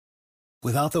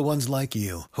Without the ones like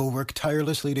you, who work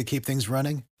tirelessly to keep things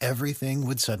running, everything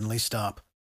would suddenly stop.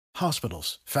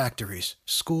 Hospitals, factories,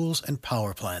 schools, and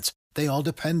power plants, they all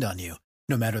depend on you.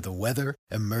 No matter the weather,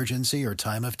 emergency, or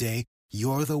time of day,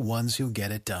 you're the ones who get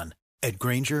it done. At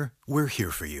Grainger, we're here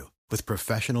for you with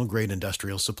professional-grade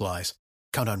industrial supplies.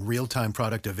 Count on real-time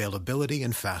product availability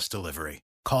and fast delivery.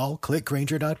 Call,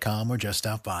 clickgrainger.com, or just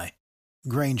stop by.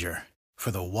 Grainger, for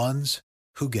the ones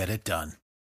who get it done.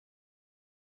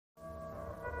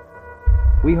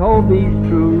 We hold these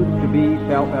truths to be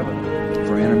self-evident.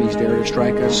 For enemies dare to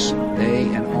strike us, they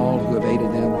and all who have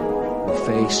aided them will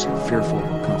face fearful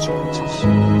consequences.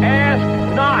 Ask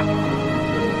not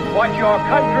what your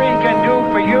country can do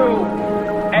for you.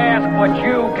 Ask what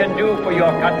you can do for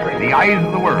your country. The eyes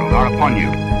of the world are upon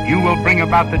you. You will bring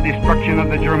about the destruction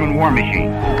of the German war machine.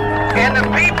 And the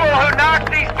people who knock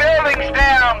these buildings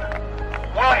down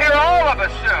will hear all of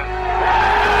us soon.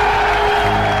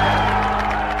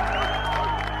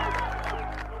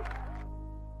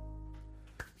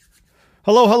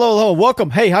 Hello.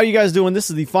 Welcome. Hey, how you guys doing? This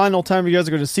is the final time you guys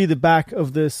are going to see the back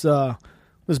of this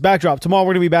this backdrop. Tomorrow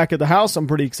we're going to be back at the house. I'm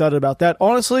pretty excited about that,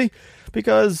 honestly,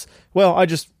 because, well, I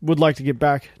just would like to get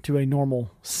back to a normal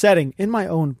setting in my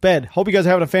own bed. Hope you guys are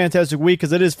having a fantastic week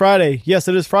because it is Friday. Yes,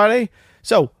 it is Friday.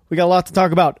 So we got a lot to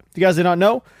talk about. If you guys did not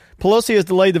know, Pelosi has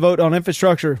delayed the vote on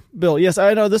infrastructure bill. Yes,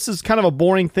 I know this is kind of a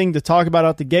boring thing to talk about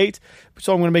out the gate,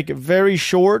 so I'm going to make it very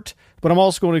short, but I'm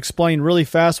also going to explain really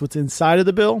fast what's inside of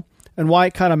the bill and why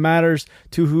it kind of matters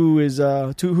to who's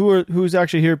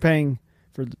actually here paying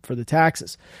for the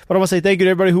taxes. But I want to say thank you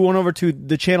to everybody who went over to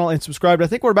the channel and subscribed. I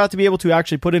think we're about to be able to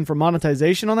actually put in for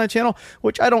monetization on that channel,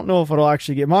 which I don't know if it'll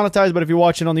actually get monetized, but if you're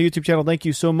watching on the YouTube channel, thank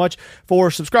you so much for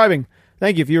subscribing.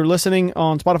 Thank you. If you're listening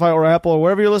on Spotify or Apple or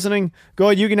wherever you're listening, go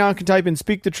ahead. You can now type in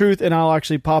Speak the Truth, and I'll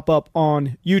actually pop up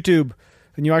on YouTube.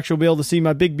 And you actually will be able to see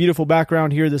my big, beautiful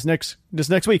background here this next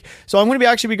week. So I'm going to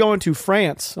actually be going to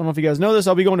France. I don't know if you guys know this.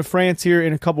 I'll be going to France here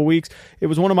in a couple weeks. It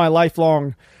was one of my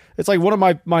lifelong, it's like one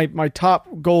of my top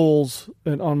goals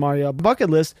on my bucket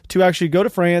list to actually go to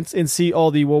France and see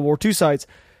all the World War II sites.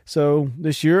 So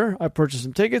this year I purchased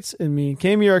some tickets, and me and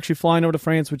Cami are actually flying over to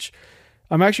France, which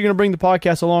I'm actually going to bring the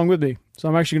podcast along with me. So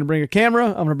I'm actually going to bring a camera,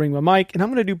 I'm going to bring my mic, and I'm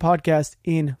going to do podcast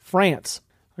in France.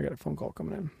 I got a phone call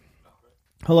coming in.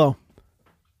 Hello.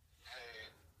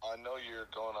 I know you're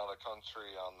going out of country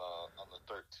on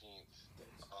the 13th.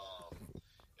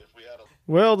 If we had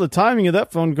Well, the timing of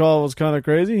that phone call was kind of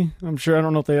crazy. I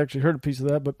don't know if they actually heard a piece of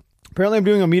that, but apparently I'm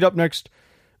doing a meetup next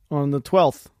on the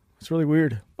 12th. It's really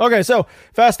weird. Okay, so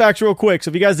fast facts real quick. So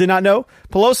if you guys did not know,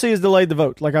 Pelosi has delayed the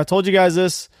vote. Like I told you guys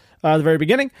this at the very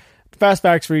beginning. Fast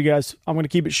facts for you guys. I'm going to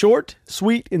keep it short,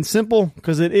 sweet, and simple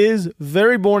because it is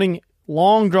very boring,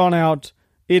 long, drawn out.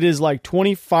 It is like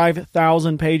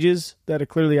 25,000 pages that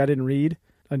clearly I didn't read.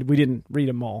 We didn't read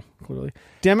them all, clearly.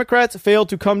 Democrats failed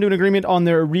to come to an agreement on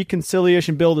their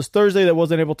reconciliation bill this Thursday that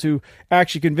wasn't able to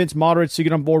actually convince moderates to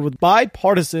get on board with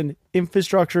bipartisan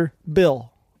infrastructure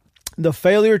bill. The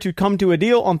failure to come to a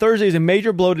deal on Thursday is a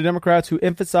major blow to Democrats who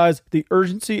emphasize the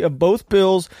urgency of both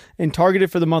bills and targeted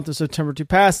for the month of September to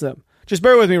pass them. Just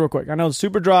bear with me real quick. I know it's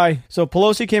super dry. So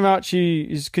Pelosi came out. She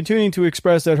is continuing to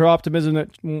express that her optimism that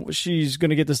she's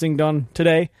going to get this thing done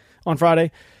today on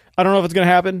Friday. I don't know if it's going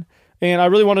to happen. And I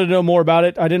really wanted to know more about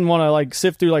it. I didn't want to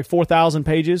sift through 4,000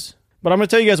 pages. But I'm going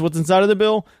to tell you guys what's inside of the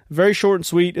bill. Very short and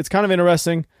sweet. It's kind of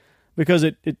interesting because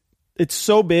it's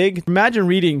so big. Imagine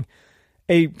reading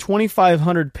a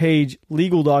 2,500 page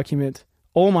legal document.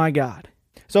 Oh my God.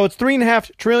 So it's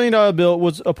 $3.5 trillion bill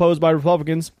was opposed by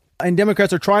Republicans. And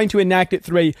Democrats are trying to enact it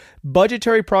through a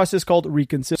budgetary process called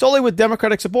reconciliation, solely with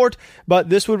Democratic support, but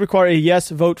this would require a yes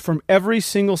vote from every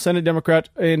single Senate Democrat,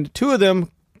 and two of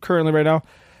them currently right now,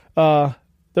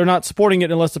 they're not supporting it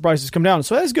unless the prices come down.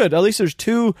 So that's good. At least there's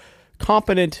two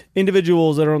competent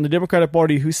individuals that are on the Democratic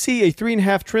Party who see a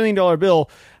 $3.5 trillion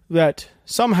bill that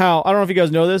somehow, I don't know if you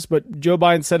guys know this, but Joe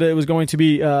Biden said it was going to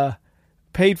be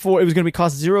paid for, it was going to be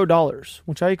cost $0,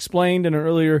 which I explained in an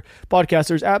earlier podcast.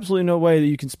 There's absolutely no way that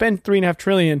you can spend $3.5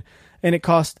 trillion and it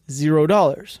costs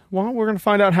 $0. Well, we're going to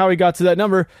find out how he got to that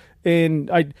number. And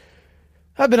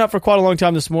I've been up for quite a long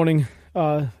time this morning,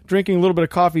 drinking a little bit of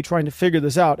coffee, trying to figure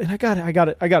this out. And I got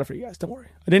it for you guys. Don't worry.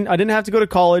 I didn't have to go to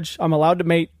college. I'm allowed to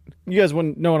mate. You guys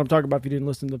wouldn't know what I'm talking about if you didn't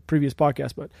listen to the previous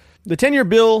podcast. But the 10-year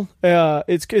bill,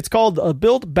 it's called a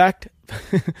Build Back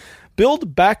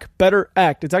Better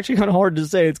Act. It's actually kind of hard to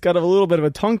say. It's got a little bit of a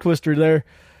tongue twister there.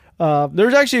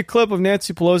 There's actually a clip of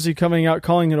Nancy Pelosi coming out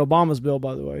calling it Obama's bill,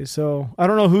 by the way. So I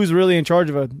don't know who's really in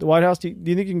charge of it. The White House, do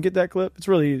you think you can get that clip? It's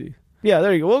really easy. Yeah,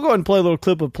 there you go. We'll go ahead and play a little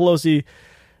clip of Pelosi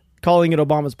calling it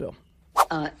Obama's bill.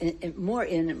 more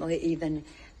intimately even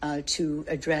to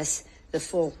address the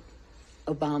full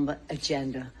Obama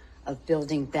agenda of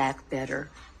building back better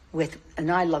and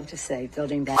I love to say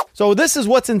building back. So this is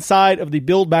what's inside of the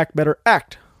Build Back Better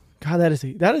Act. God, that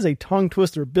is a tongue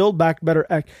twister. Build Back Better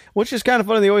Act, which is kind of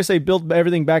funny. They always say build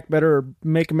everything back better or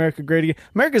make America great again.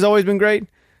 America's always been great,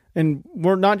 and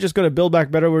we're not just going to build back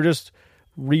better. We're just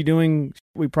redoing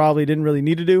we probably didn't really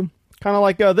need to do. Kind of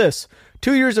like this.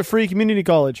 2 years of free community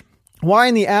college. Why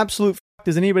in the absolute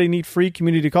does anybody need free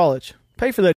community college?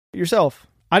 Pay for that yourself.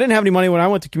 I didn't have any money when I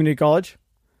went to community college.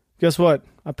 Guess what?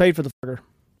 I paid for the fucker.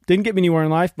 Didn't get me anywhere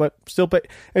in life, but still pay.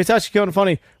 It's actually kind of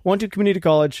funny. Went to community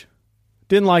college.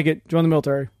 Didn't like it. Joined the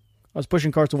military. I was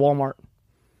pushing carts to Walmart.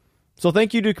 So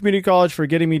thank you to community college for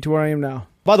getting me to where I am now.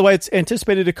 By the way, it's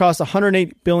anticipated to cost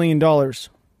 $108 billion.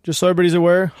 Just so everybody's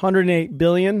aware, $108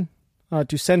 billion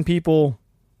to send people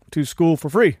to school for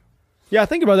free. Yeah,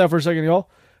 think about that for a second, y'all.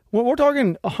 We're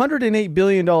talking $108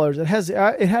 billion.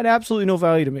 It had absolutely no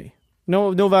value to me.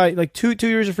 No value. Like two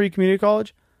years of free community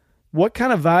college. What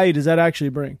kind of value does that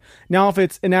actually bring? Now, if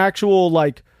it's an actual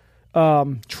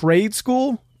trade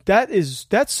school,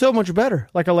 that's so much better.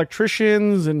 Like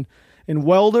electricians and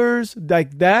welders,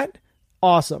 like that,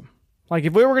 awesome. Like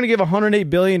if we were going to give $108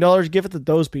 billion, give it to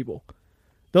those people.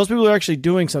 Those people are actually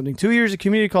doing something. 2 years of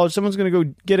community college, someone's going to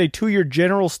go get a 2-year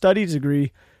general studies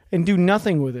degree and do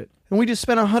nothing with it. And we just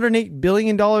spent $108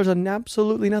 billion on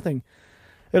absolutely nothing.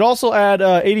 It also add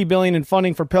 $80 billion in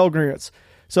funding for Pell Grants.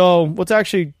 So it's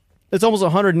almost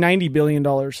 $190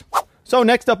 billion. So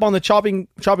next up on the chopping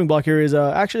block here is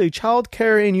actually child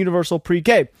care and universal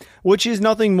pre-K, which is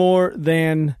nothing more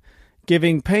than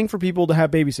paying for people to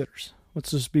have babysitters.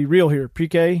 Let's just be real here.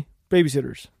 Pre-K,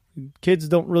 babysitters. Kids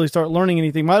don't really start learning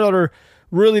anything. My daughter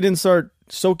really didn't start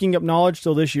soaking up knowledge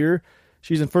till this year.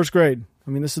 She's in first grade. I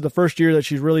mean, this is the first year that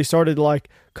she's really started to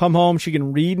come home. She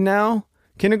can read now.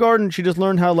 Kindergarten, she just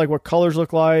learned how what colors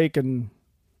look like. And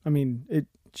I mean,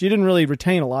 she didn't really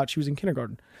retain a lot. She was in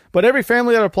kindergarten. But every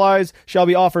family that applies shall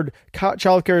be offered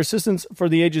child care assistance for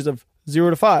the ages of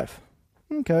 0 to 5.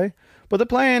 Okay. But the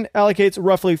plan allocates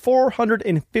roughly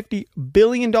 $450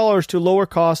 billion to lower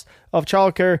costs of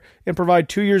childcare and provide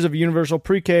 2 years of universal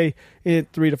pre-K in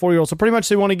 3 to 4 year olds. So pretty much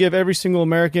they want to give every single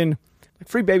American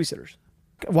free babysitters.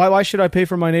 Why should I pay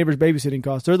for my neighbor's babysitting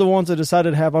costs? They're the ones that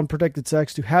decided to have unprotected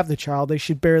sex to have the child. They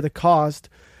should bear the cost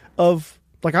of,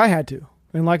 like I had to,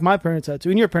 and like my parents had to,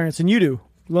 and your parents, and you do,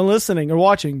 listening or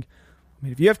watching. I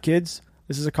mean, if you have kids,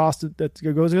 this is a cost that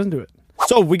goes into it.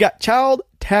 So we got child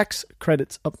tax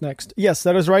credits up next. Yes,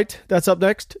 that is right. That's up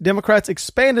next. Democrats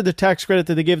expanded the tax credit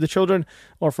that they gave the children,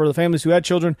 or for the families who had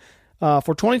children,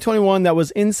 for 2021 that was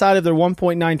inside of their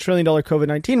 $1.9 trillion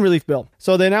COVID-19 relief bill.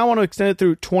 So they now want to extend it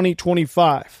through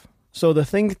 2025. So the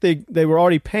thing that they were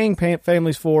already paying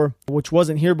families for, which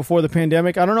wasn't here before the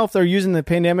pandemic, I don't know if they're using the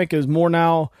pandemic as more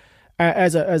now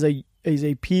as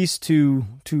a piece to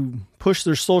push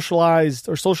their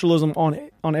socialism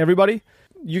on everybody.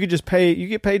 You get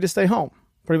paid to stay home.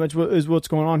 Pretty much is what's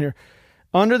going on here.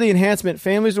 Under the enhancement,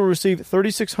 families will receive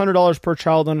 $3,600 per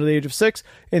child under the age of 6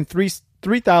 and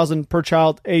 $3,000 per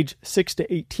child age 6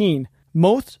 to 18.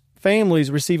 Most families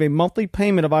receive a monthly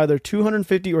payment of either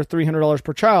 $250 or $300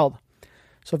 per child.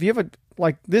 So if you have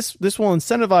this will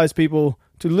incentivize people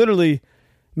to literally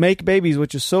make babies,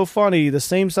 which is so funny. The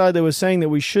same side that was saying that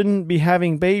we shouldn't be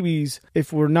having babies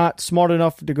if we're not smart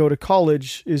enough to go to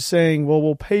college is saying, well,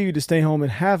 we'll pay you to stay home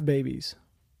and have babies.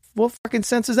 What fucking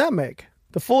sense does that make?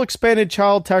 The full expanded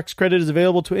child tax credit is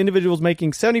available to individuals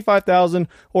making $75,000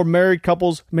 or married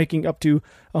couples making up to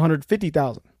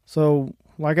 $150,000. So,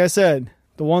 like I said,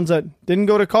 the ones that didn't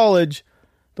go to college,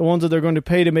 the ones that they're going to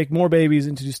pay to make more babies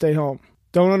and to stay home.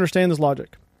 Don't understand this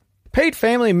logic. Paid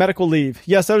family medical leave.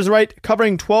 Yes, that is right.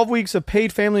 Covering 12 weeks of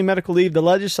paid family medical leave, the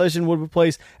legislation would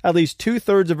replace at least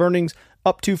 2/3 of earnings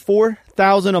up to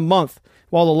 $4,000 a month,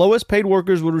 while the lowest paid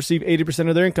workers would receive 80%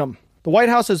 of their income. The White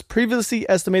House has previously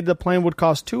estimated the plan would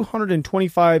cost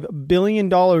 $225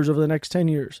 billion over the next 10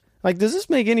 years. Does this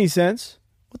make any sense?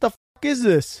 What the fuck is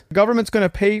this? The government's going to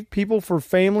pay people for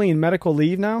family and medical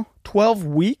leave now? 12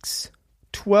 weeks?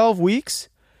 12 weeks?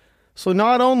 So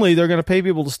not only they're going to pay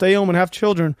people to stay home and have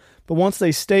children, but once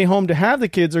they stay home to have the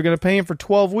kids, they're going to pay them for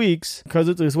 12 weeks. Because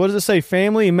what does it say?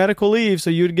 Family and medical leave. So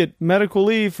you'd get medical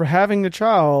leave for having the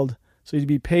child. So you'd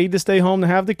be paid to stay home to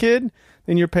have the kid.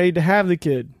 Then you're paid to have the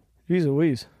kid. Jeez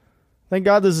Louise. Thank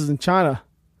God this is in China.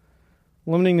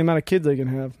 Limiting the amount of kids they can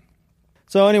have.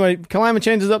 So anyway, climate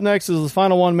change is up next. This is the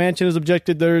final one. Manchin has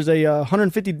objected. There's a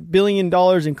 $150 billion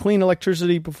in clean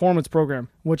electricity performance program,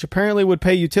 which apparently would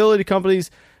pay utility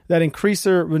companies that increase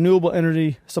their renewable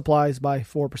energy supplies by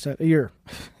 4% a year.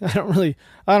 I don't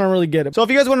really get it. So if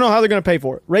you guys want to know how they're going to pay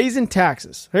for it, raising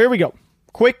taxes. Here we go.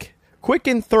 Quick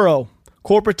and thorough.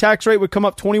 Corporate tax rate would come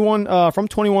up from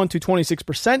 21 to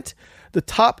 26%. The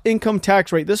top income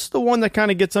tax rate, this is the one that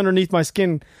kind of gets underneath my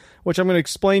skin, which I'm going to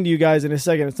explain to you guys in a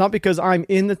second. It's not because I'm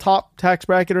in the top tax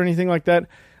bracket or anything like that.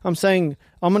 I'm saying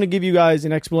I'm going to give you guys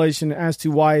an explanation as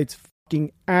to why it's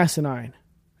fucking asinine.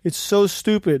 It's so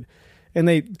stupid. And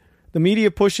the media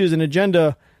pushes an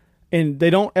agenda, and they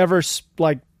don't ever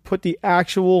put the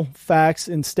actual facts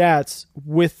and stats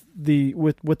with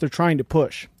what they're trying to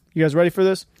push. You guys ready for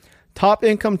this? Top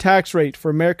income tax rate for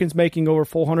Americans making over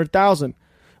 $400,000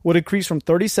 would increase from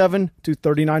 37 to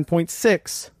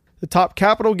 39.6. The top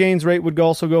capital gains rate would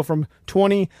also go from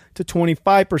 20 to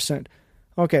 25%.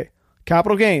 Okay,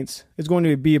 capital gains is going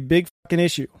to be a big fucking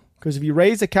issue, because if you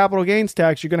raise the capital gains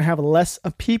tax, you're going to have less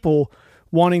people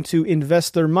wanting to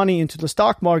invest their money into the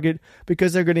stock market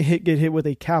because they're going to get hit with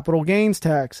a capital gains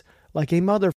tax like a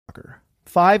motherfucker.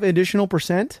 5 additional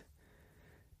percent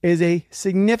is a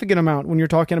significant amount when you're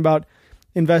talking about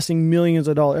investing millions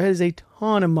of dollars. It is a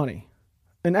ton of money,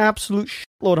 an absolute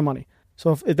shitload of money.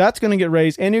 So if that's going to get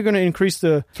raised, and you're going to increase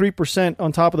the 3%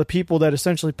 on top of the people that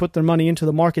essentially put their money into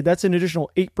the market, that's an additional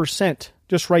 8%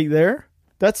 just right there.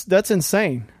 That's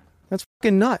insane. That's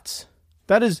fucking nuts.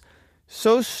 That is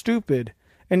so stupid.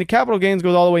 And the capital gains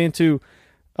goes all the way into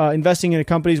investing in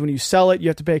companies. When you sell it, you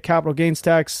have to pay a capital gains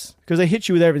tax because they hit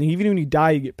you with everything. Even when you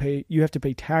die, you have to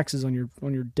pay taxes on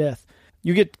your death.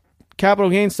 You get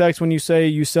capital gains tax when you say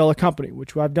you sell a company,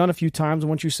 which I've done a few times. And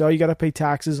once you sell, you got to pay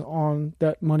taxes on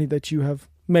that money that you have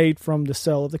made from the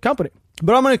sale of the company.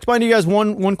 But I'm going to explain to you guys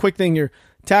one quick thing here.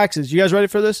 Taxes. You guys ready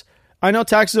for this? I know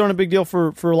taxes aren't a big deal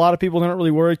for a lot of people. They don't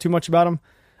really worry too much about them.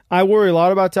 I worry a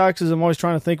lot about taxes. I'm always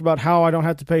trying to think about how I don't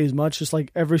have to pay as much, just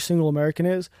like every single American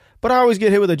is. But I always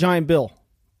get hit with a giant bill.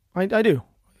 I do.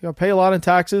 I pay a lot in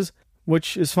taxes,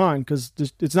 which is fine because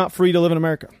it's not free to live in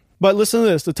America. But listen to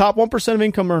this. The top 1% of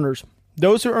income earners,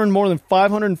 those who earn more than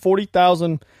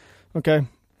 $540,000, okay,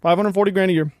 $540,000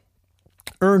 a year,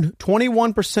 earn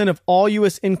 21% of all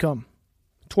U.S. income.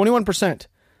 21%.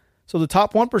 So the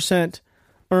top 1%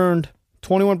 earned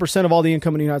 21% of all the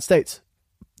income in the United States.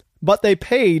 But they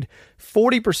paid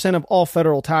 40% of all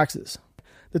federal taxes.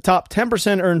 The top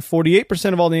 10% earned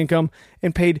 48% of all the income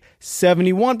and paid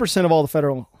 71% of all the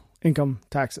federal income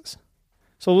taxes.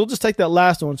 So we'll just take that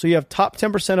last one. So you have top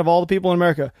 10% of all the people in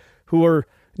America who are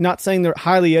not saying they're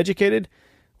highly educated.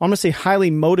 I'm going to say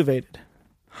highly motivated.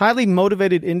 Highly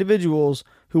motivated individuals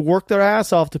who work their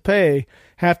ass off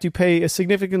have to pay a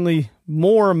significantly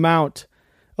more amount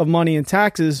of money in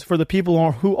taxes for the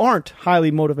people who aren't highly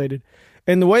motivated.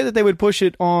 And the way that they would push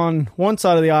it on one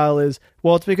side of the aisle is,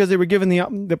 well, it's because they were given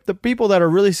the people that are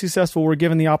really successful were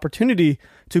given the opportunity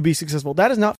to be successful. That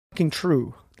is not fucking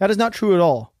true. That is not true at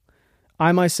all.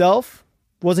 I myself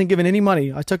wasn't given any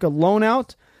money. I took a loan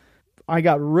out. I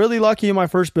got really lucky in my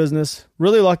first business.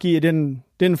 Really lucky it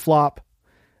didn't flop.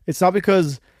 It's not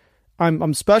because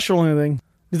I'm special or anything.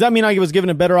 Does that mean I was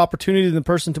given a better opportunity than the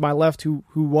person to my left who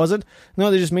wasn't? No,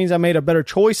 that just means I made a better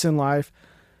choice in life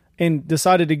and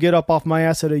decided to get up off my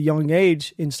ass at a young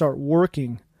age and start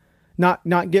working.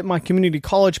 Not get my community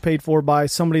college paid for by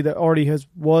somebody that already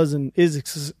was and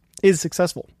is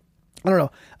successful. I don't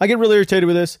know. I get really irritated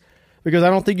with this because I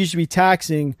don't think you should be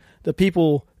taxing the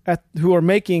people who are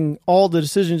making all the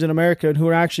decisions in America and who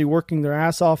are actually working their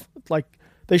ass off. Like,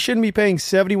 they shouldn't be paying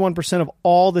 71% of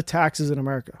all the taxes in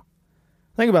America.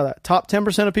 Think about that. Top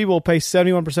 10% of people pay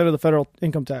 71% of the federal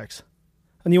income tax.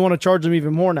 And you want to charge them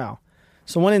even more now.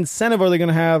 So what incentive are they going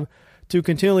to have to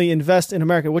continually invest in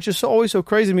America? Which is always so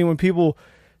crazy to me when people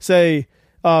say,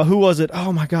 who was it?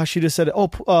 Oh my gosh, she just said it.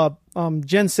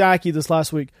 Jen Psaki this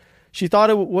last week. She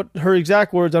thought what her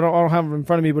exact words, I don't have them in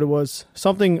front of me, but it was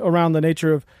something around the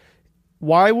nature of,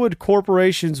 why would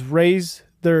corporations raise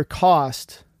their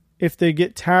cost if they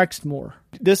get taxed more?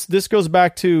 This goes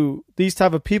back to these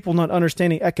type of people not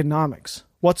understanding economics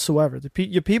whatsoever. The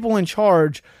people in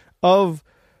charge of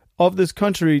this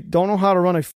country don't know how to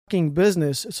run a fucking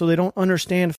business, so they don't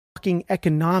understand fucking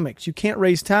economics. You can't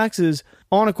raise taxes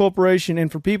on a corporation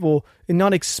and for people and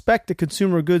not expect the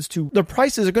consumer goods their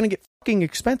prices are going to get fucking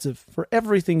expensive for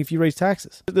everything if you raise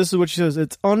taxes. This is what she says.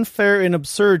 It's unfair and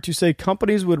absurd to say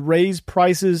companies would raise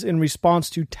prices in response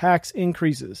to tax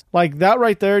increases. Like, that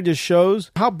right there just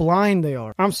shows how blind they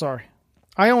are. I'm sorry.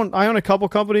 I own a couple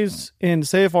companies, and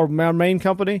say if our main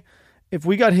company, if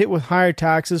we got hit with higher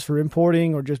taxes for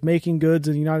importing or just making goods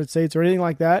in the United States or anything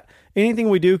like that, anything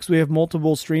we do, because we have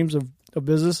multiple streams of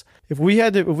business, if we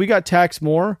got taxed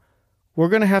more, we're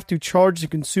going to have to charge the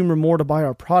consumer more to buy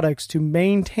our products to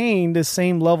maintain the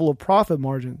same level of profit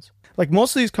margins. Like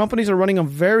most of these companies are running on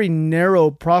very narrow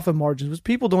profit margins, which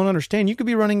people don't understand. You could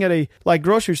be running at like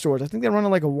grocery stores. I think they're running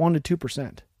like a 1% to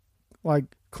 2%. Like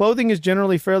clothing is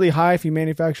generally fairly high if you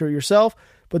manufacture it yourself,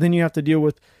 but then you have to deal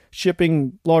with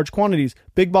shipping large quantities.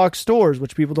 Big box stores,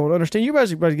 which people don't understand. You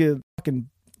guys better get a fucking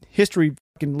history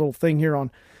fucking little thing here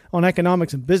on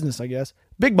economics and business, I guess.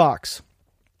 Big box,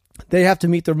 they have to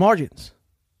meet their margins.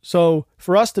 So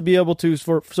for us to be able to,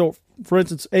 for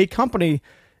instance, a company,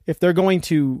 if they're going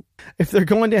to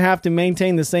have to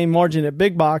maintain the same margin at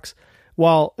big box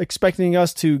while expecting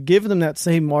us to give them that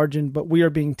same margin, but we are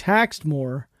being taxed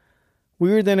more,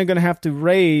 we're then going to have to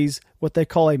raise what they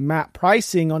call a MAP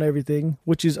pricing on everything,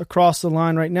 which is across the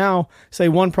line right now. Say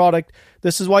one product,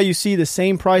 this is why you see the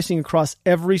same pricing across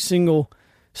every single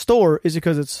store, is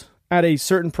because it's at a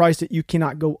certain price that you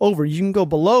cannot go over. You can go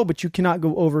below, but you cannot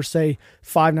go over, say,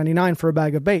 $5.99 for a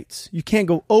bag of baits. You can't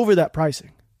go over that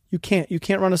pricing. You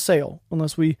can't run a sale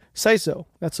unless we say so.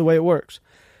 That's the way it works.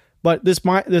 But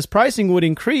this pricing would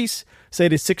increase, say,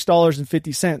 to $6.50,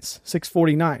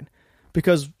 $6.49,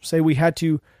 because say we had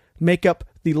to make up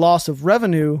the loss of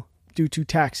revenue due to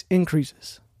tax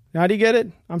increases. Now, do you get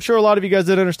it? I'm sure a lot of you guys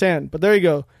didn't understand, but there you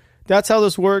go. That's how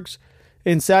this works.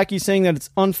 And Psaki saying that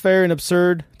it's unfair and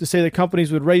absurd to say that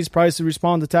companies would raise prices to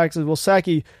respond to taxes. Well,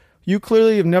 Psaki, you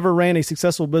clearly have never ran a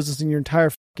successful business in your entire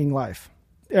fucking life.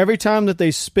 Every time that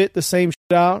they spit the same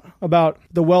shit out about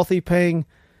the wealthy paying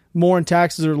more in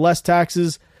taxes or less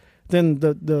taxes than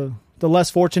the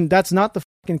less fortunate, that's not the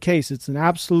fucking case. It's an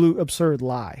absolute absurd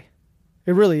lie.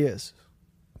 It really is.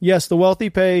 Yes, the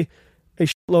wealthy pay a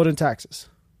shitload in taxes,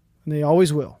 and they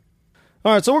always will.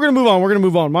 All right, so we're going to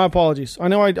move on. My apologies. I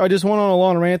know I just went on a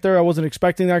long rant there. I wasn't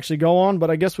expecting to actually go on,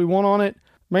 but I guess we went on it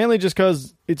mainly just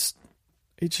because it's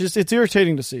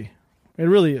irritating to see. It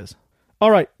really is.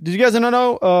 All right. Did you guys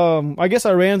know? I guess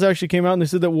Iran's actually came out and they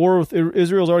said that war with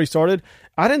Israel's already started.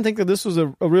 I didn't think that this was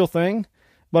a real thing,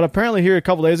 but apparently here a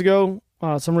couple days ago,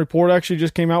 some report actually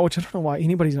just came out, which I don't know why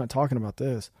anybody's not talking about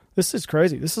this. This is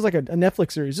crazy. This is like a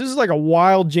Netflix series. This is like a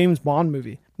wild James Bond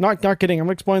movie. Not kidding. I'm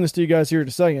going to explain this to you guys here in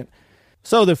a second.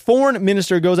 So the foreign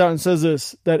minister goes out and says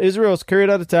this, that Israel has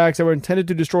carried out attacks that were intended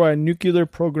to destroy a nuclear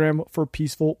program for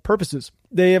peaceful purposes.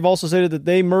 They have also stated that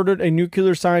they murdered a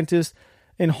nuclear scientist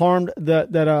and harmed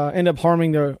that end up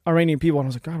harming the Iranian people. And I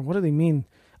was like, God, what do they mean?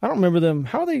 I don't remember them.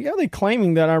 How are they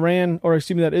claiming that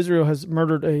that Israel has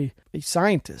murdered a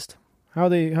scientist? How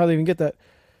they even get that?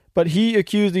 But he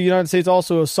accused the United States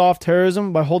also of soft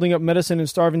terrorism by holding up medicine and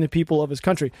starving the people of his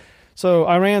country. So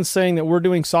Iran's saying that we're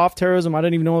doing soft terrorism. I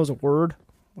didn't even know it was a word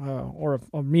or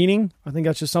a meaning. I think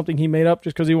that's just something he made up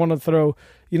just because he wanted to throw the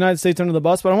United States under the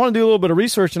bus. But I want to do a little bit of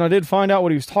research, and I did find out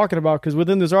what he was talking about, because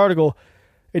within this article,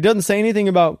 it doesn't say anything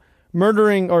about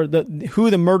murdering or who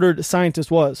the murdered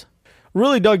scientist was.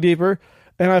 Really dug deeper,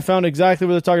 and I found exactly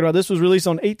what they're talking about. This was released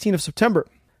on 18th of September.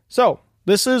 So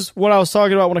this is what I was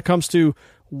talking about when it comes to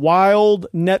wild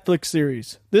Netflix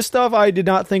series. This stuff I did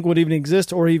not think would even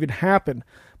exist or even happen.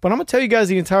 But I'm going to tell you guys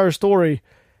the entire story.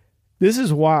 This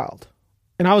is wild.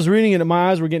 And I was reading it and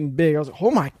my eyes were getting big. I was like, oh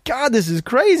my God, this is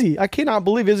crazy. I cannot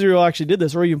believe Israel actually did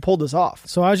this or even pulled this off.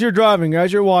 So as you're driving,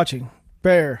 as you're watching,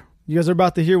 bear, you guys are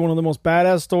about to hear one of the most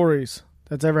badass stories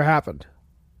that's ever happened.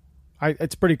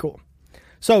 It's pretty cool.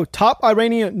 So top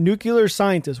Iranian nuclear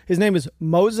scientist. His name is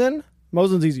Mohsen.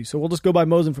 Mohsen's easy, so we'll just go by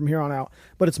Mohsen from here on out.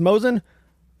 But it's Mohsen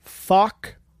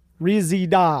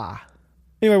Fakhrizadeh.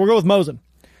 Anyway, we'll go with Mohsen.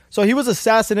 So he was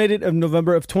assassinated in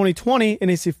November of 2020 in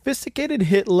a sophisticated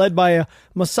hit led by a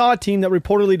Mossad team that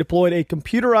reportedly deployed a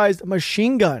computerized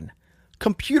machine gun.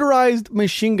 Computerized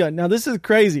machine gun. Now this is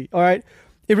crazy, all right?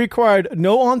 It required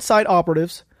no on-site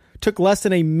operatives, took less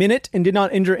than a minute, and did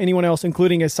not injure anyone else,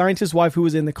 including a scientist's wife who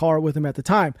was in the car with him at the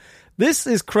time. This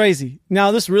is crazy.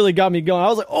 Now, this really got me going. I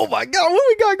was like, oh my God, what do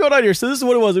we got going on here? So this is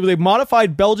what it was. It was a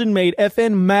modified Belgian-made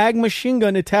FN mag machine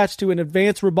gun attached to an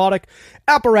advanced robotic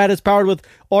apparatus powered with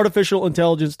artificial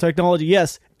intelligence technology.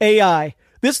 Yes, AI.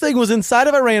 This thing was inside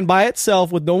of Iran by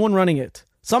itself with no one running it.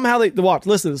 Somehow watch,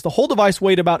 listen to this. The whole device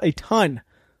weighed about a ton.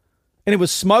 And it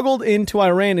was smuggled into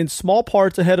Iran in small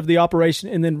parts ahead of the operation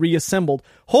and then reassembled.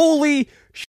 Holy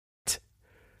shit.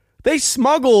 They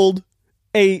smuggled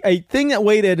a thing that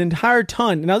weighed an entire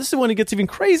ton. Now, this is when it gets even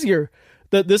crazier.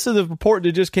 This is the report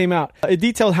that just came out. It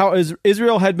detailed how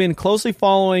Israel had been closely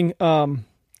following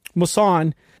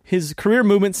Mohsen, his career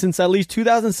movement since at least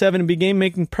 2007, and began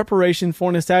making preparation for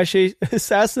an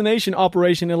assassination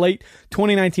operation in late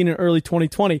 2019 and early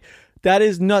 2020. That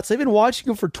is nuts. They've been watching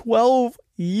him for 12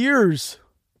 years.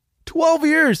 12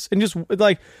 years. And just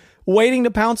like waiting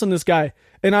to pounce on this guy.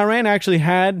 And Iran actually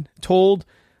had told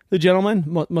the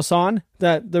gentleman, Masson,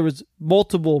 that there was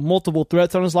multiple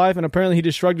threats on his life. And apparently he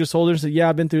just shrugged his shoulders and said, yeah,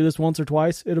 I've been through this once or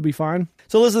twice. It'll be fine.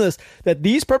 So listen to this, that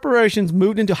these preparations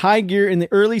moved into high gear in the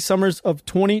early summers of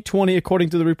 2020, according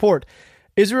to the report.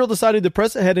 Israel decided to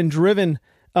press ahead and driven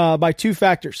by two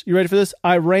factors. You ready for this?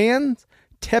 Iran's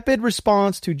tepid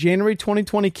response to January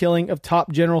 2020 killing of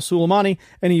top General Soleimani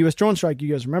and a U.S. drone strike. You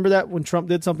guys remember that when Trump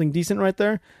did something decent right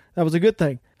there? That was a good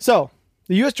thing. So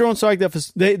the U.S. drone strike,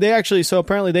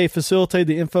 apparently they facilitated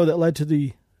the info that led to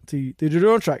the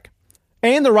drone strike.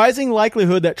 And the rising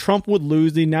likelihood that Trump would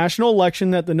lose the national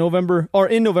election in November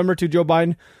to Joe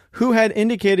Biden, who had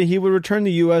indicated he would return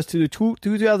the U.S. to the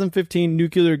 2015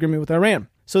 nuclear agreement with Iran.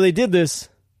 So they did this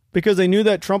because they knew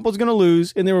that Trump was going to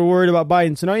lose and they were worried about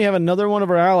Biden. So now you have another one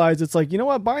of our allies. It's like, you know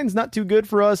what? Biden's not too good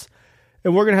for us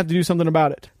and we're going to have to do something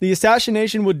about it. The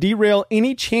assassination would derail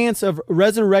any chance of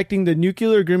resurrecting the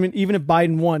nuclear agreement even if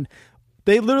Biden won.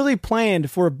 They literally planned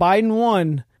for if Biden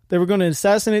won, they were going to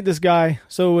assassinate this guy.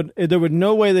 So there would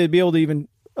no way they'd be able to even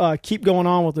keep going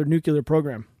on with their nuclear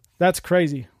program. That's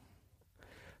crazy.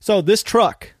 So this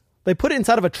truck, they put it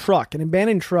inside of a truck, an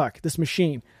abandoned truck, this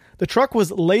machine. The truck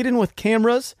was laden with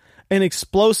cameras and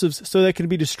explosives so they could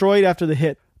be destroyed after the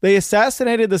hit. They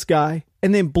assassinated this guy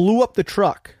and then blew up the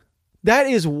truck. That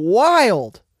is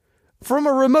wild. From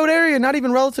a remote area, not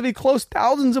even relatively close,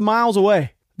 thousands of miles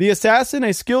away. The assassin,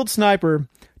 a skilled sniper,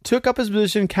 took up his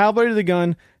position, calibrated the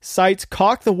gun, sights,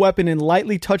 cocked the weapon, and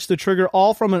lightly touched the trigger,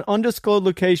 all from an undisclosed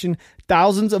location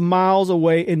thousands of miles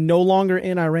away and no longer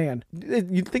in Iran.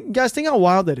 You guys think how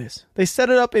wild that is? They set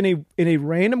it up in a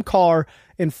random car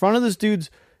in front of this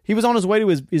dude's. He was on his way to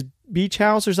his beach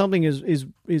house or something, his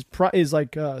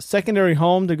secondary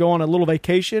home to go on a little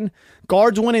vacation.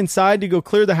 Guards went inside to go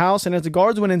clear the house, and as the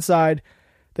guards went inside,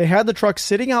 they had the truck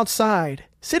sitting outside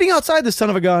the son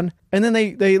of a gun, and then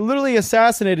they literally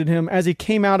assassinated him as he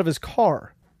came out of his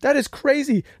car. That is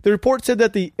crazy. The report said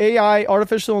that the AI,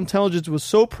 artificial intelligence, was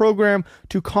so programmed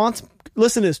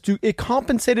it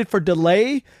compensated for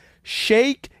delay,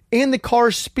 shake, and the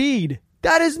car's speed.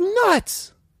 That is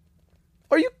nuts.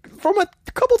 Are you from a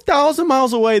couple thousand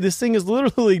miles away? This thing is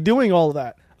literally doing all of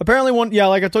that. Apparently,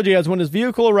 like I told you guys, when his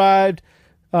vehicle arrived,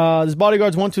 his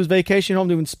bodyguards went to his vacation home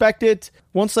to inspect it.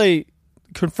 Once they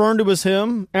confirmed it was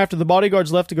him, after the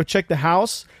bodyguards left to go check the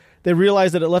house, they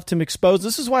realized that it left him exposed.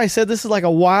 This is why I said this is like a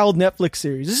wild Netflix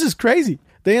series. This is crazy.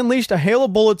 They unleashed a hail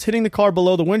of bullets hitting the car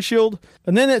below the windshield.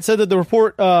 And then it said that the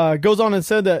report goes on and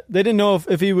said that they didn't know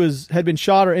if he had been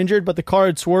shot or injured, but the car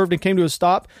had swerved and came to a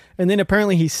stop. And then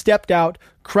apparently he stepped out,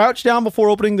 crouched down before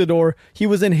opening the door. He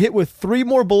was then hit with 3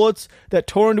 more bullets that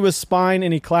tore into his spine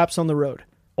and he collapsed on the road.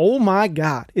 Oh my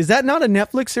God. Is that not a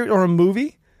Netflix series or a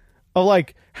movie of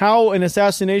like how an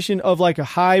assassination of like a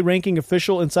high ranking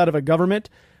official inside of a government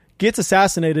gets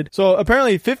assassinated? So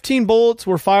apparently 15 bullets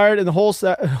were fired and the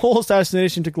whole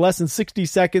assassination took less than 60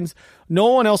 seconds. No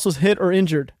one else was hit or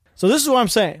injured. So this is what I'm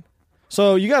saying.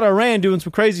 So you got Iran doing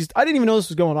some crazy stuff. I didn't even know this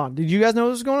was going on. Did you guys know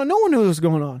this was going on? No one knew this was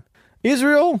going on.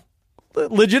 Israel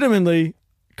legitimately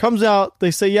comes out.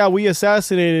 They say, yeah, we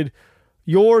assassinated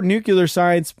your nuclear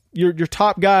science, your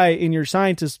top guy and your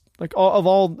scientist, like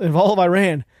all of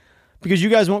Iran, because you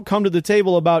guys won't come to the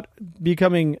table about not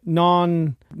becoming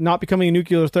a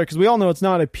nuclear threat. Because we all know it's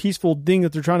not a peaceful thing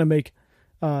that they're trying to make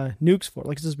nukes for.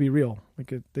 Like, let's just be real.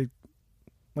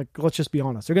 Let's just be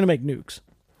honest. They're going to make nukes.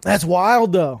 That's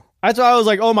wild, though. That's why I was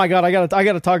like, oh my God, I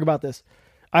gotta talk about this.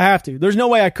 I have to. There's no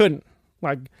way I couldn't.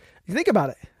 Like, think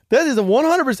about it. That is a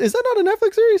 100%. Is that not a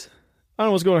Netflix series? I don't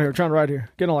know what's going on here. I'm trying to write here.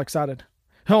 Getting all excited.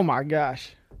 Oh my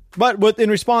gosh. But in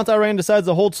response, Iran decides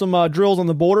to hold some drills on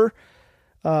the border.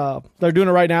 They're doing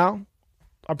it right now.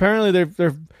 Apparently,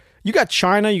 they're. You got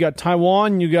China, you got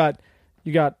Taiwan, you got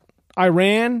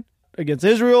Iran against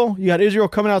Israel. You got Israel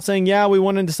coming out saying, "Yeah, we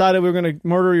went and decided we were going to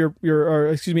murder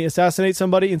assassinate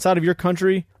somebody inside of your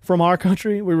country from our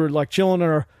country. We were like chilling in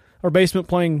our basement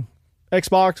playing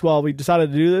Xbox while we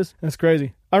decided to do this." That's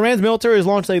crazy. Iran's military has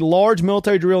launched a large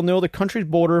military drill near the country's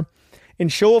border in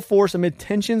show of force amid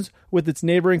tensions with its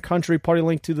neighboring country, partly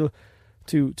linked to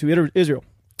Israel.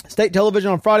 State television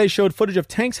on Friday showed footage of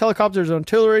tanks, helicopters,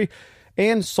 artillery,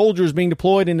 and soldiers being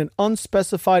deployed in an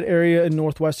unspecified area in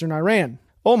northwestern Iran.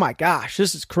 Oh my gosh,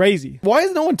 this is crazy. Why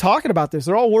is no one talking about this?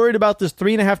 They're all worried about this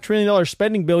 $3.5 trillion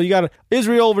spending bill. You got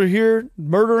Israel over here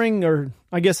murdering or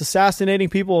I guess assassinating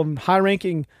people in high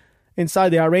ranking inside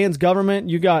the Iran's government.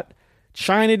 You got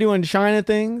China doing China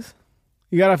things.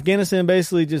 You got Afghanistan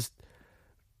basically just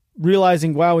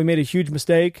realizing, wow, we made a huge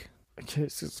mistake.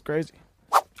 It's crazy.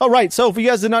 All right, so if you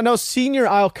guys did not know, senior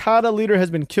Al-Qaeda leader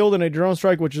has been killed in a drone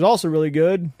strike, which is also really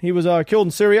good. He was killed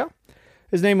in Syria.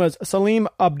 His name was Salim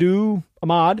Abu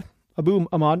Ahmad.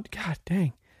 God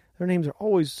dang, their names are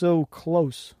always so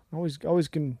close. Always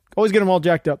get them all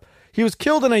jacked up. He was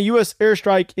killed in a U.S.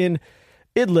 airstrike in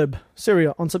Idlib,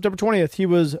 Syria, on September 20th. He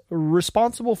was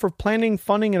responsible for planning,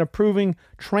 funding, and approving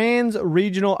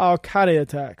trans-regional Al-Qaeda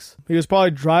attacks. He was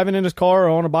probably driving in his car or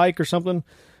on a bike or something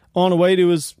on the way to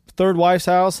his third wife's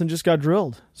house and just got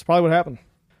drilled. That's probably what happened.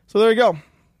 So there you go.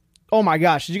 Oh my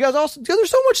gosh. Did you guys also... There's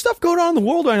so much stuff going on in the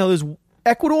world right now. There's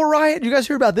Ecuador riot. Did you guys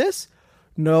hear about this?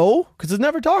 No, because it's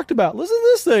never talked about. Listen to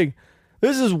this thing.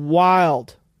 This is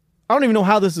wild. I don't even know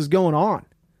how this is going on.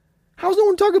 How's no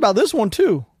one talking about this one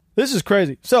too? This is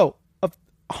crazy. So,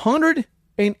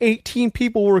 118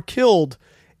 people were killed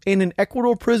in an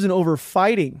Ecuador prison over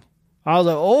fighting. I was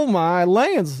like, oh my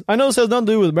lands. I know this has nothing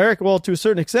to do with America. Well, to a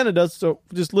certain extent it does, so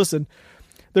just listen.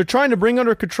 They're trying to bring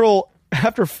under control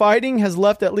after fighting has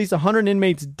left at least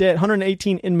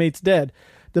 118 inmates dead.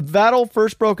 The battle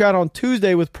first broke out on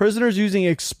Tuesday with prisoners using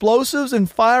explosives and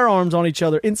firearms on each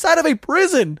other inside of a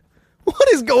prison.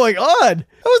 What is going on?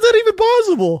 How is that even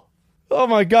possible? Oh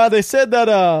my God. They said that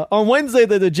on Wednesday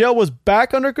that the jail was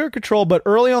back under control, but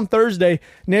early on Thursday,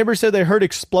 neighbors said they heard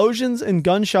explosions and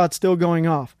gunshots still going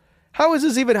off. How is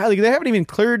this even? They haven't even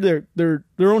cleared their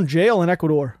own jail in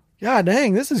Ecuador. God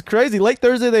dang, this is crazy. Late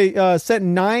Thursday, they sent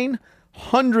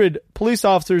 900 police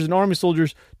officers and army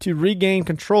soldiers to regain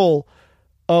control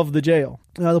of the jail.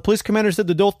 The police commander said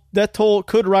the death toll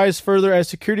could rise further as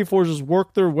security forces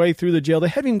work their way through the jail. They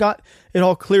haven't even got it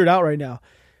all cleared out right now.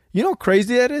 You know how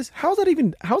crazy that is? How's that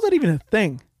even a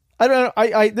thing? I don't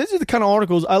know. This is the kind of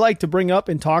articles I like to bring up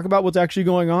and talk about what's actually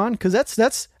going on, because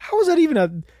that's how is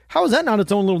that not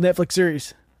its own little Netflix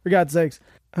series? For God's sakes.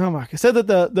 Oh my! I said that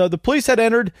the police had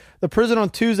entered the prison on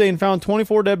Tuesday and found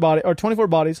 24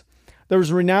 bodies. There was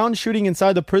a renowned shooting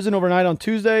inside the prison overnight on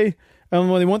Tuesday. And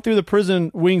when they went through the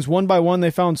prison wings one by one,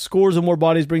 they found scores of more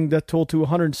bodies, bringing the death toll to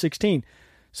 116.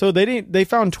 So they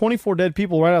found 24 dead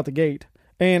people right out the gate.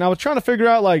 And I was trying to figure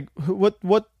out like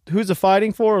who's it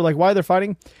fighting for, or like why they're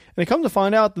fighting. And it comes to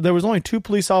find out that there was only 2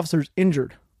 police officers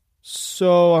injured.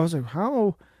 So I was like,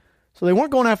 how? So they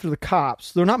weren't going after the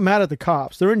cops. They're not mad at the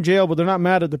cops. They're in jail, but they're not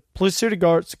mad at the police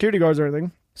security guards or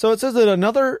anything. So it says that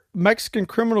another Mexican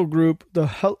criminal group, the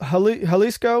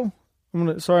Jalisco,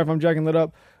 sorry if I'm jacking that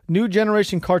up, New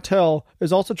Generation Cartel,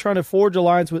 is also trying to forge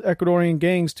alliance with Ecuadorian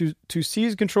gangs to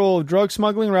seize control of drug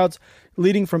smuggling routes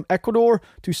leading from Ecuador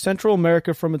to Central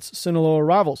America from its Sinaloa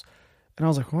rivals. And I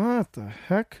was like, what the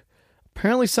heck?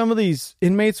 Apparently some of these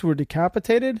inmates were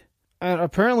decapitated. And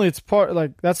apparently it's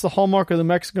that's the hallmark of the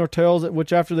Mexican cartels,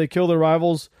 which after they kill their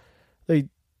rivals, they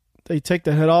take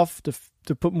the head off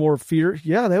to put more fear.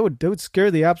 Yeah, they would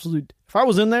scare the absolute... If I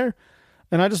was in there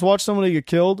and I just watched somebody get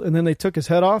killed and then they took his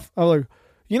head off, I was like,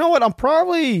 you know what? I'm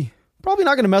probably not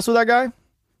going to mess with that guy. I'm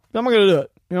not going to do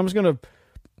it. I'm just going to...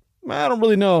 I don't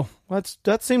really know.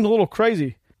 That seemed a little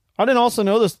crazy. I didn't also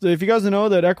know this. If you guys know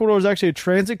that Ecuador is actually a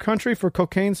transit country for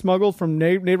cocaine smuggled from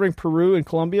neighboring Peru and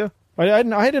Colombia. I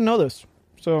didn't know this.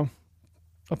 So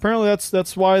apparently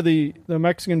that's why the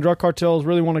Mexican drug cartels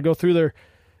really want to go through there.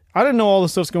 I didn't know all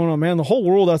this stuff's going on, man. The whole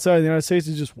world outside of the United States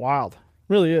is just wild. It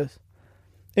really is.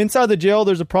 Inside the jail,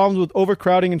 there's a problem with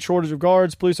overcrowding and shortage of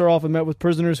guards. Police are often met with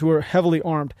prisoners who are heavily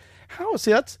armed. How is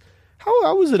it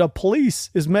a police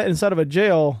is met inside of a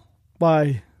jail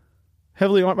by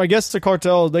heavily armed? I guess it's a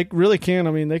cartel. They really can.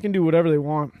 I mean, they can do whatever they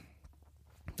want.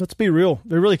 Let's be real.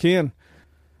 They really can.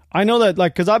 I know that,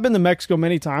 because I've been to Mexico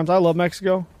many times. I love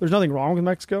Mexico. There's nothing wrong with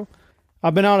Mexico.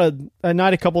 I've been out at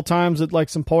night a couple times at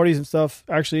some parties and stuff,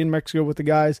 actually in Mexico with the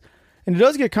guys. And it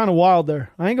does get kind of wild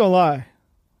there. I ain't gonna lie.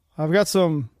 I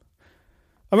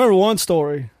remember one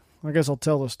story. I guess I'll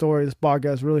tell the story. This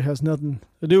podcast really has nothing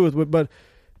to do with it, but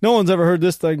no one's ever heard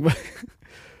this thing. But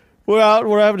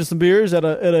we're having some beers at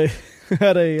a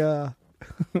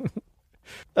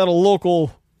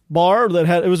local bar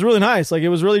it was really nice. It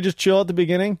was really just chill at the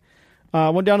beginning.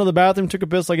 Went down to the bathroom, took a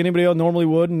piss like anybody else normally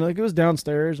would, and it was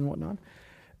downstairs and whatnot.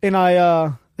 And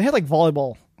they had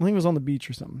volleyball. I think it was on the beach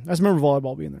or something. I just remember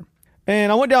volleyball being there.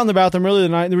 And I went down to the bathroom early the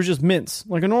night, and there was just mints.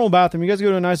 Like a normal bathroom. You guys go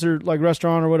to a nicer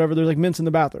restaurant or whatever, there's mints in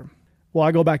the bathroom. Well,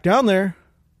 I go back down there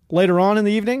later on in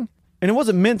the evening, and it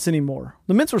wasn't mints anymore.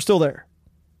 The mints were still there.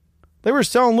 They were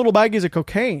selling little baggies of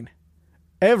cocaine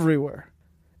everywhere.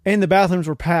 And the bathrooms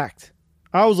were packed.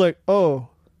 I was like, oh.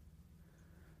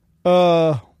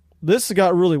 This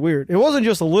got really weird. It wasn't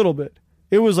just a little bit.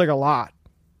 It was a lot.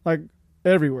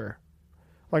 Everywhere.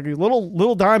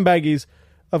 Little dime baggies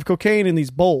of cocaine in these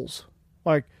bowls.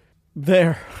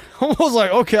 there. I was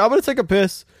like, okay, I'm going to take a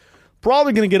piss.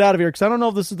 Probably going to get out of here because I don't know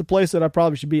if this is the place that I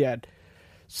probably should be at.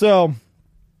 So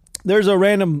there's a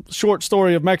random short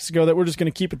story of Mexico that we're just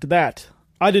going to keep it to that.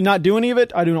 I did not do any of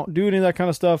it. I do not do any of that kind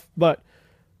of stuff, but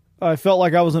I felt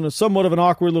like I was in a somewhat of an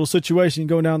awkward little situation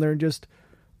going down there, and just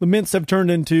the mints have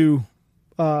turned into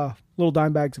little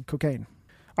dime bags of cocaine.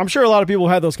 I'm sure a lot of people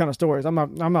had those kind of stories. I'm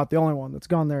not the only one that's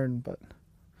gone there, but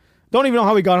don't even know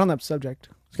how we got on that subject.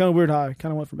 It's kind of weird how I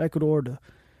kind of went from Ecuador to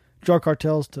drug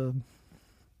cartels to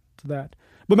that.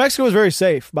 But Mexico is very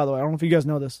safe, by the way. I don't know if you guys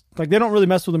know this. Like, they don't really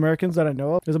mess with Americans that I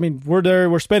know of. Because, I mean, we're there,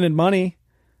 we're spending money.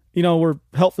 You know, we're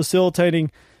help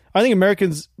facilitating. I think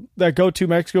Americans that go to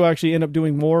Mexico actually end up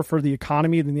doing more for the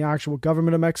economy than the actual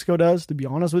government of Mexico does, to be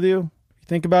honest with you. If you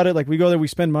think about it, like, we go there, we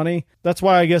spend money. That's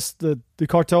why I guess the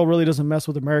cartel really doesn't mess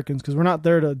with Americans, because we're not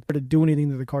there to do anything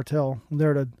to the cartel. We're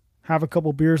there to have a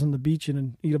couple beers on the beach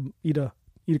and eat a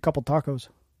couple tacos.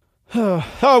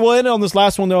 We'll end on this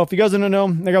last one, though. If you guys didn't know,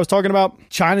 like I was talking about,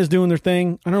 China's doing their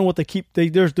thing. I don't know what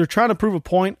they're trying to prove a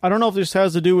point. I don't know if this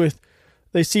has to do with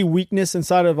they see weakness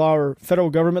inside of our federal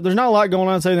government. There's not a lot going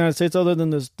on inside the United States other than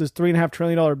this $3.5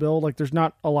 trillion bill. Like, there's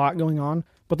not a lot going on.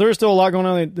 But there is still a lot going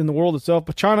on in the world itself.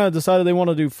 But China decided they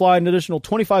wanted to fly an additional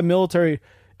 25 military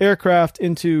aircraft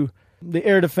into the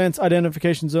air defense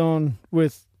identification zone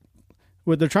with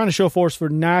they're trying to show force for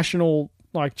national,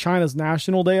 like China's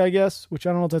National Day, I guess, which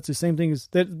I don't know if that's the same thing as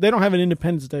they don't have an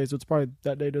Independence Day, so it's probably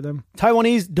that day to them.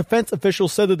 Taiwanese defense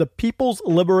officials said that the People's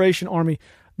Liberation Army,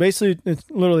 basically it's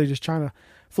literally just China,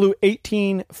 flew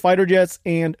 18 fighter jets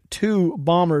and 2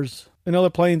 bombers and other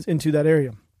planes into that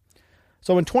area.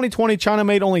 So in 2020, China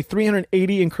made only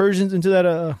 380 incursions into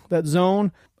that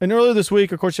zone. And earlier this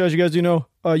week, of course, as you guys do know,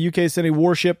 UK sent a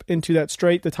warship into that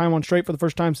strait, the Taiwan Strait, for the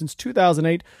first time since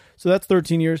 2008. So that's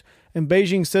 13 years. And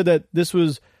Beijing said that this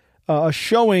was a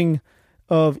showing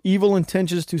of evil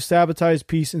intentions to sabotage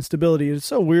peace and stability. It's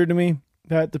so weird to me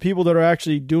that the people that are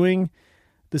actually doing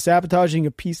the sabotaging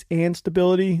of peace and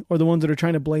stability are the ones that are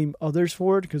trying to blame others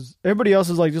for it, because everybody else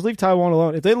is like, just leave Taiwan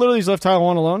alone. If they literally just left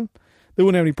Taiwan alone, they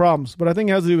wouldn't have any problems. But I think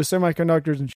it has to do with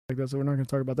semiconductors and shit like that, so we're not going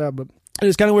to talk about that. But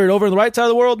it's kind of weird. Over on the right side of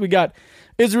the world, we got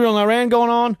Israel and Iran going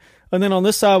on. And then on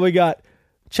this side, we got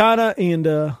China and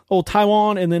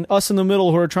Taiwan, and then us in the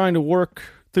middle who are trying to work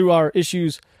through our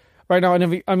issues right now. And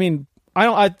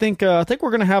I think we're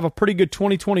going to have a pretty good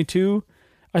 2022.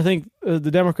 I think the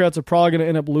Democrats are probably going to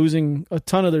end up losing a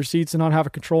ton of their seats and not have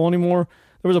a control anymore.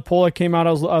 There was a poll that came out.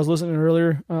 I was listening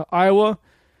earlier. Iowa.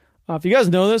 If you guys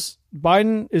know this,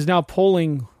 Biden is now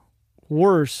polling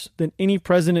worse than any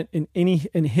president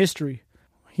in history.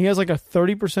 He has like a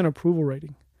 30% approval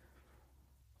rating.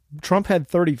 Trump had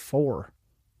 34.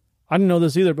 I didn't know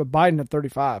this either, but Biden had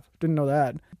 35. Didn't know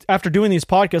that. After doing these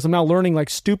podcasts, I'm now learning like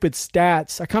stupid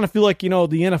stats. I kind of feel like, the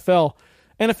NFL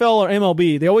or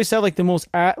MLB, they always have like the most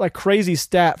crazy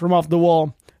stat from off the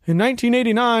wall. In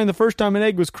 1989, the first time an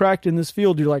egg was cracked in this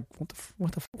field, you're like,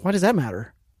 why does that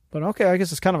matter? But okay, I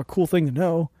guess it's kind of a cool thing to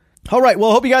know. All right, well,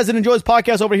 I hope you guys did enjoy this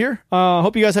podcast over here.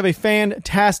 Hope you guys have a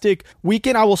fantastic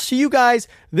weekend. I will see you guys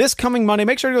this coming Monday.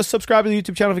 Make sure to go subscribe to the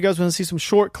YouTube channel if you guys want to see some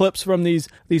short clips from these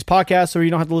podcasts, so you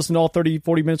don't have to listen to all 30,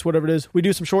 40 minutes, whatever it is. We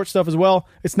do some short stuff as well.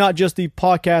 It's not just the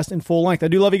podcast in full length. I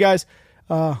do love you guys.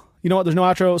 You know what? There's no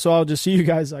outro, so I'll just see you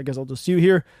guys. I guess I'll just see you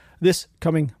here this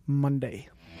coming Monday.